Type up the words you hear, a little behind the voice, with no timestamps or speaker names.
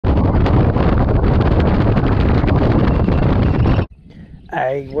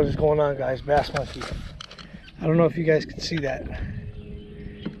Hey, what is going on, guys? Bass Monkey. I don't know if you guys can see that.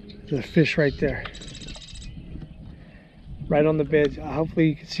 There's a fish right there. Right on the bed. Hopefully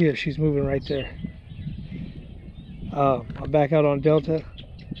you can see her. She's moving right there. I'm back out on Delta.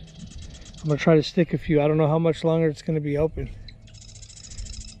 I'm going to try to stick a few. I don't know how much longer it's going to be open.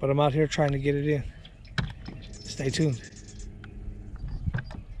 But I'm out here trying to get it in. Stay tuned.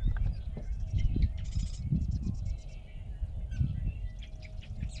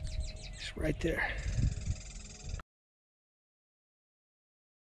 It's right there.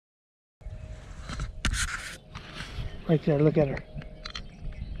 Right there, look at her.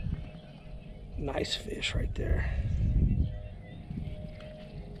 Nice fish right there.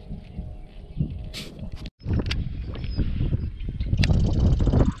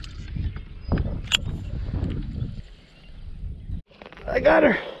 I got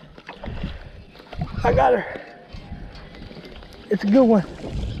her. I got her. It's a good one.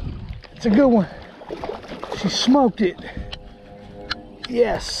 It's a good one. She smoked it.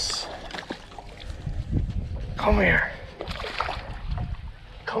 Yes. Come here.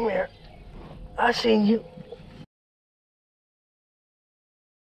 Come here. I seen you.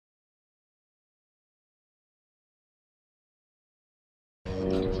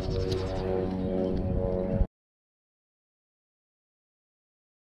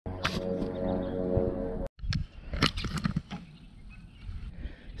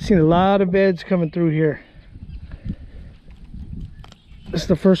 Seen a lot of beds coming through here. This is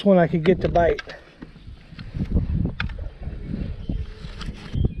the first one I could get to bite.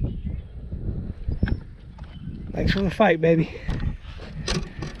 Thanks for the fight, baby.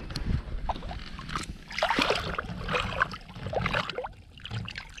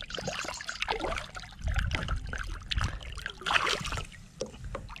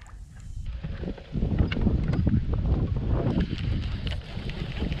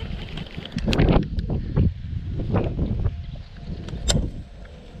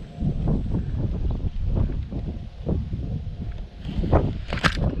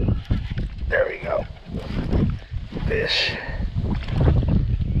 There we go. Fish.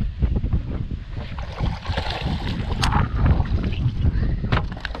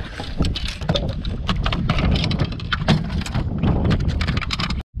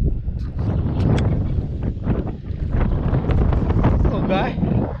 Little guy,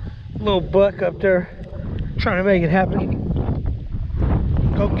 little buck up there trying to make it happen.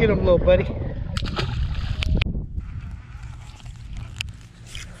 Go get him, little buddy.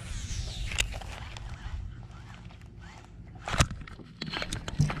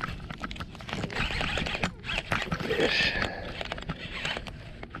 Fish.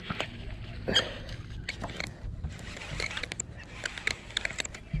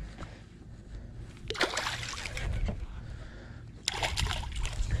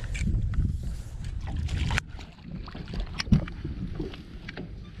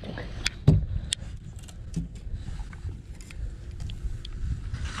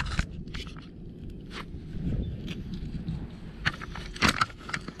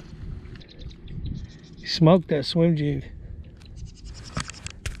 Smoked that swim jig.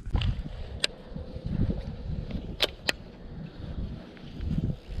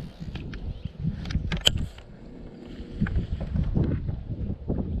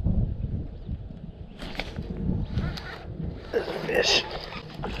 There's a fish.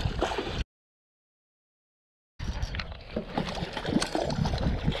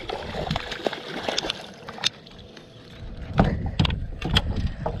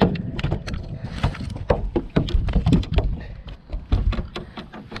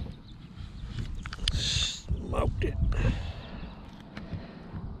 Smoked it.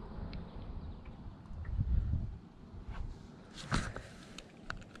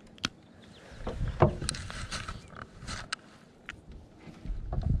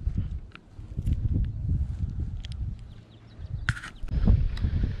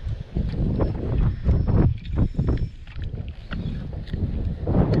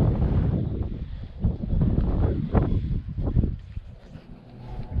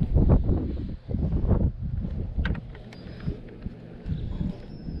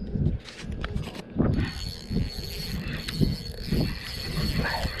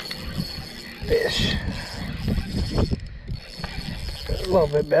 Fish. A little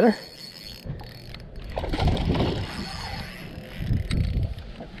bit better.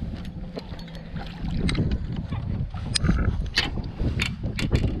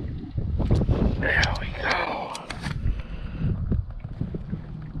 There we go.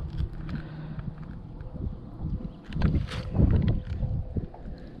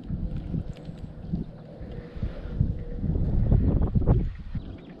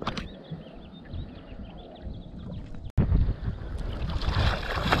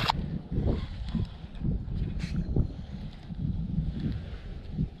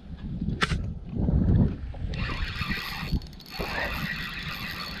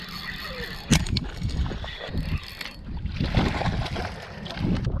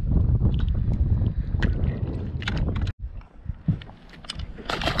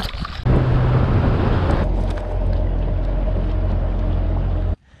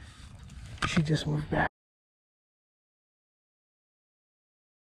 she just moved back.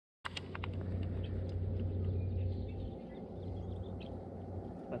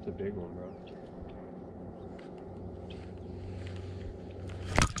 That's a big one, bro.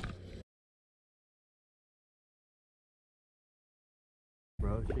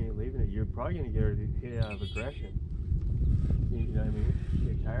 Bro, she ain't leaving it. You're probably gonna get her to hit out of aggression. You know what I mean?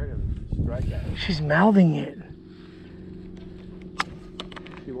 Get tired of it. You strike at her. She's mouthing it.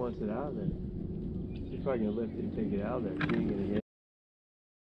 She wants it out of there. She's probably gonna lift it and take it out of there. She ain't gonna hit.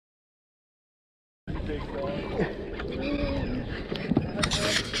 Big dog.